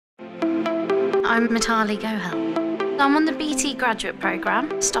I'm Mitali. I'm on the BT graduate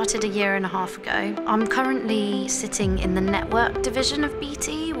programme, started a year and a half ago. I'm currently sitting in the network division of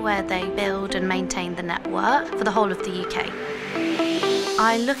BT, where they build and maintain the network for the whole of the UK.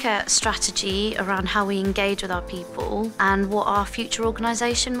 I look at strategy around how we engage with our people and what our future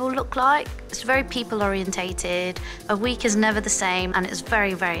organisation will look like. It's very people orientated, a week is never the same, and it's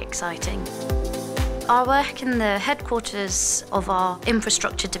very, very exciting. I work in the headquarters of our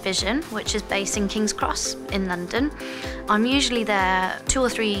infrastructure division, which is based in King's Cross in London. I'm usually there 2 or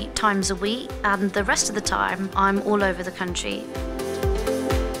 3 times a week, and the rest of the time I'm all over the country.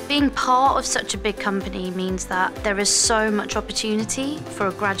 Being part of such a big company means that there is so much opportunity for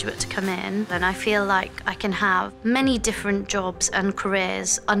a graduate to come in, and I feel like I can have many different jobs and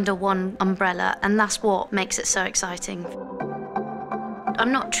careers under one umbrella, and that's what makes it so exciting.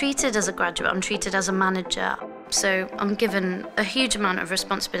 I'm not treated as a graduate, I'm treated as a manager, so I'm given a huge amount of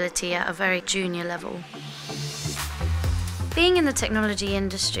responsibility at a very junior level. Being in the technology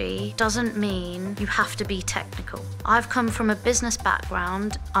industry doesn't mean you have to be technical. I've come from a business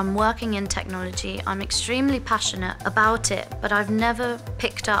background, I'm working in technology, I'm extremely passionate about it, but I've never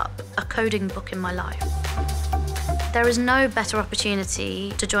picked up a coding book in my life. There is no better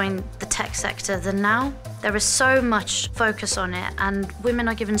opportunity to join the tech sector than now. There is so much focus on it, and women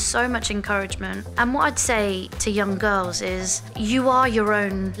are given so much encouragement. And what I'd say to young girls is, you are your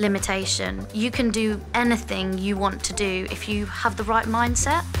own limitation. You can do anything you want to do if you have the right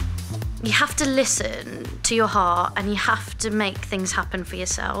mindset. You have to listen to your heart, and you have to make things happen for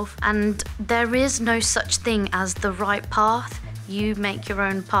yourself. And there is no such thing as the right path. You make your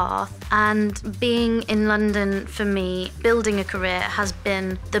own path, and being in London for me, building a career has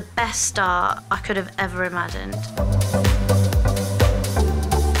been the best start I could have ever imagined.